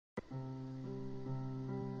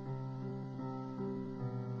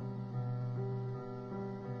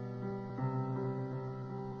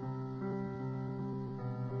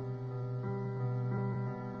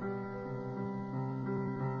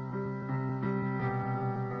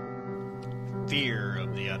fear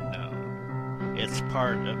of the unknown. It's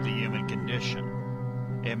part of the human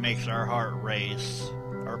condition. It makes our heart race,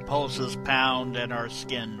 our pulses pound, and our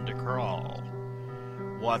skin to crawl.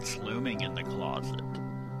 What's looming in the closet?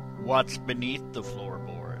 What's beneath the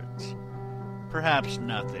floorboards? Perhaps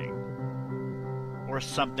nothing. Or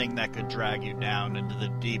something that could drag you down into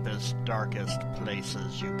the deepest, darkest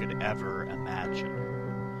places you could ever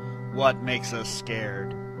imagine. What makes us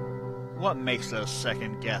scared? What makes us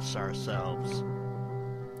second-guess ourselves?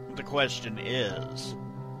 The question is,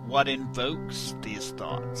 what invokes these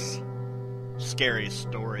thoughts? Scary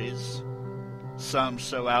stories? Some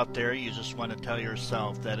so out there you just want to tell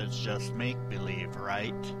yourself that it's just make-believe,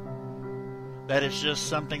 right? That it's just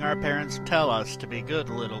something our parents tell us to be good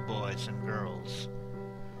little boys and girls.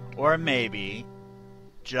 Or maybe,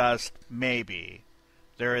 just maybe,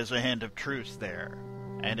 there is a hint of truth there,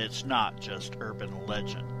 and it's not just urban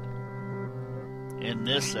legend. In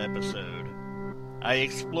this episode, I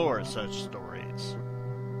explore such stories.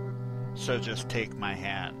 So just take my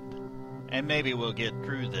hand, and maybe we'll get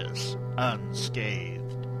through this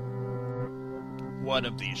unscathed. One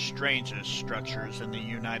of the strangest structures in the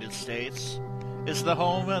United States is the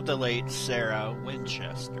home of the late Sarah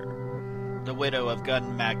Winchester, the widow of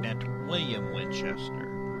gun magnate William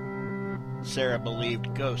Winchester. Sarah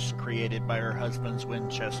believed ghosts created by her husband's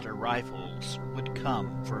Winchester rifles would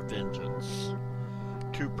come for vengeance.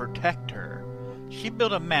 To protect her, she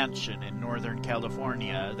built a mansion in Northern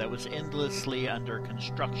California that was endlessly under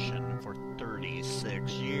construction for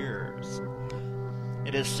 36 years.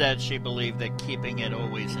 It is said she believed that keeping it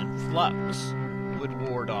always in flux would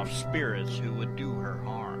ward off spirits who would do her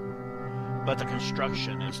harm. But the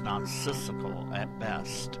construction is nonsensical at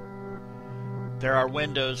best. There are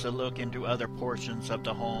windows that look into other portions of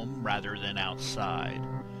the home rather than outside.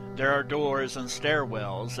 There are doors and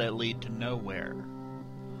stairwells that lead to nowhere.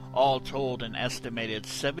 All told, an estimated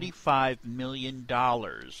 $75 million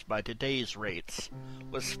by today's rates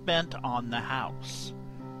was spent on the house,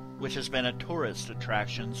 which has been a tourist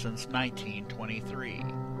attraction since 1923.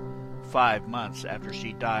 5 months after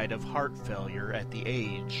she died of heart failure at the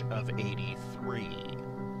age of 83.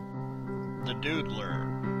 The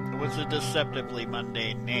Doodler was a deceptively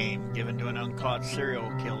mundane name given to an uncaught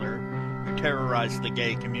serial killer who terrorized the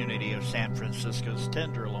gay community of San Francisco's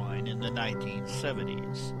Tenderloin in the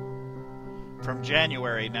 1970s. From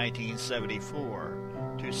January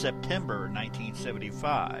 1974 to September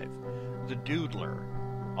 1975, the Doodler,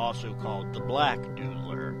 also called the Black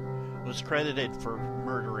Doodler, was credited for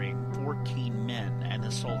murdering 14 men and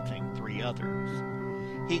assaulting 3 others.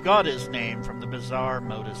 He got his name from the bizarre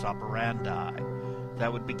modus operandi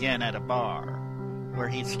that would begin at a bar, where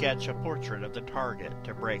he'd sketch a portrait of the target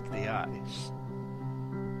to break the ice.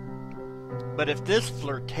 But if this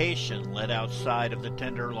flirtation led outside of the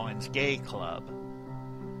Tenderloin's gay club,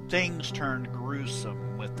 things turned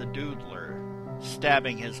gruesome with the Doodler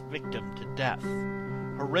stabbing his victim to death,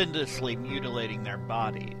 horrendously mutilating their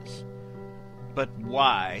bodies. But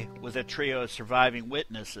why, with a trio of surviving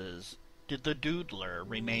witnesses, did the Doodler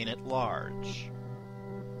remain at large?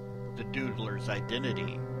 The Doodler's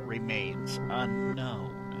identity remains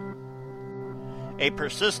unknown. A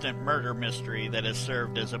persistent murder mystery that has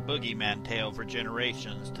served as a boogeyman tale for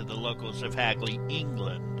generations to the locals of Hagley,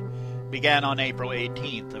 England, began on April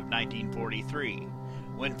 18th of 1943,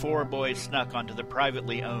 when 4 boys snuck onto the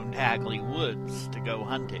privately owned Hagley Woods to go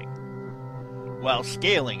hunting. While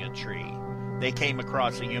scaling a tree, they came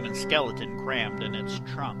across a human skeleton crammed in its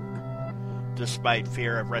trunk. Despite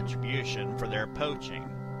fear of retribution for their poaching,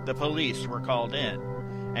 the police were called in,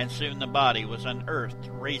 and soon the body was unearthed,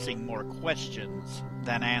 raising more questions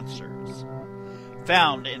than answers.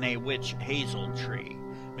 Found in a witch hazel tree,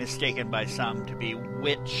 mistaken by some to be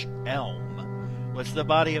witch elm, was the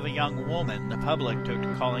body of a young woman the public took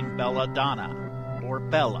to calling Belladonna, or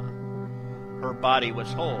Bella. Her body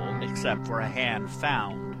was whole, except for a hand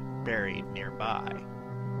found buried nearby.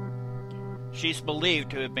 She's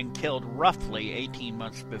believed to have been killed roughly 18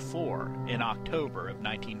 months before, in October of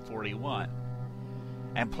 1941,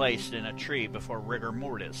 and placed in a tree before rigor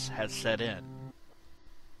mortis had set in.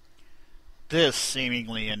 This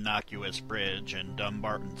seemingly innocuous bridge in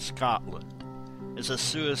Dumbarton, Scotland, is a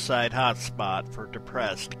suicide hotspot for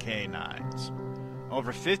depressed canines.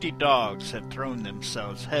 Over 50 dogs have thrown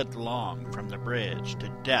themselves headlong from the bridge to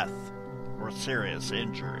death or serious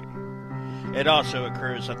injury. It also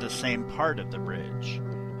occurs on the same part of the bridge,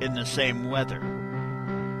 in the same weather,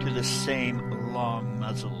 to the same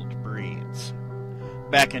long-muzzled breeds.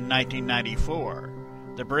 Back in 1994,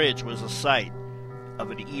 the bridge was the site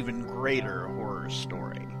of an even greater horror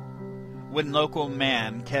story, when local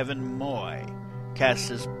man Kevin Moy cast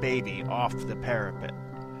his baby off the parapet,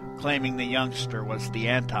 claiming the youngster was the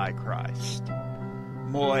Antichrist.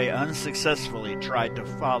 Moy unsuccessfully tried to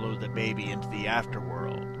follow the baby into the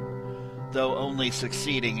afterworld, though only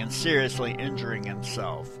succeeding in seriously injuring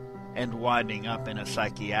himself and winding up in a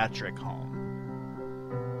psychiatric home.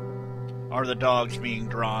 Are the dogs being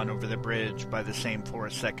drawn over the bridge by the same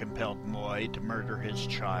force that compelled Moy to murder his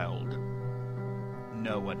child?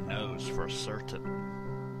 No one knows for certain.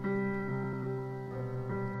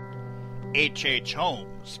 H.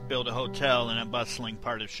 Holmes built a hotel in a bustling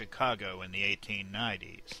part of Chicago in the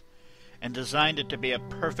 1890s and designed it to be a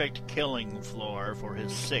perfect killing floor for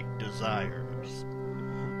his sick desires.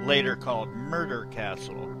 Later called Murder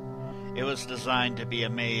Castle, it was designed to be a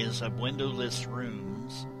maze of windowless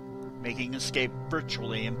rooms, making escape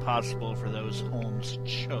virtually impossible for those Holmes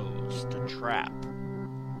chose to trap.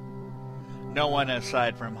 No one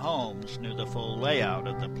aside from Holmes knew the full layout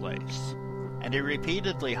of the place, and he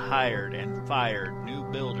repeatedly hired and fired new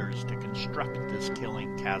builders to construct this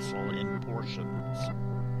killing castle in portions.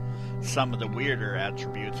 Some of the weirder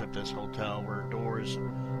attributes of this hotel were doors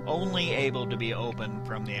only able to be opened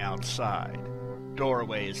from the outside,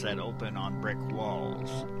 doorways that open on brick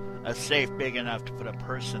walls, a safe big enough to put a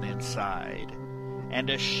person inside, and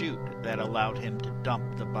a chute that allowed him to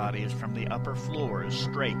dump the bodies from the upper floors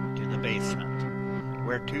straight to the basement,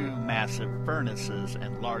 where two massive furnaces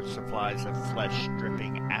and large supplies of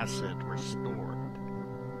flesh-dripping acid were stored.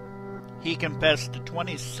 He confessed to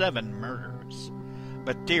 27 murders,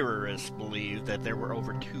 but theorists believe that there were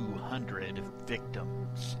over 200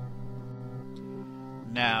 victims.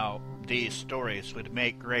 Now, these stories would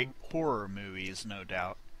make great horror movies, no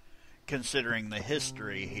doubt, considering the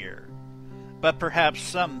history here. But perhaps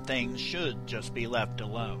some things should just be left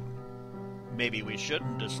alone. Maybe we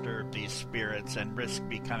shouldn't disturb these spirits and risk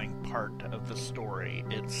becoming part of the story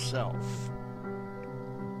itself.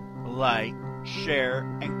 Like, share,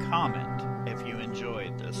 and comment if you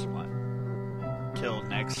enjoyed this one. Till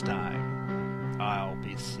next time, I'll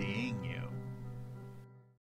be seeing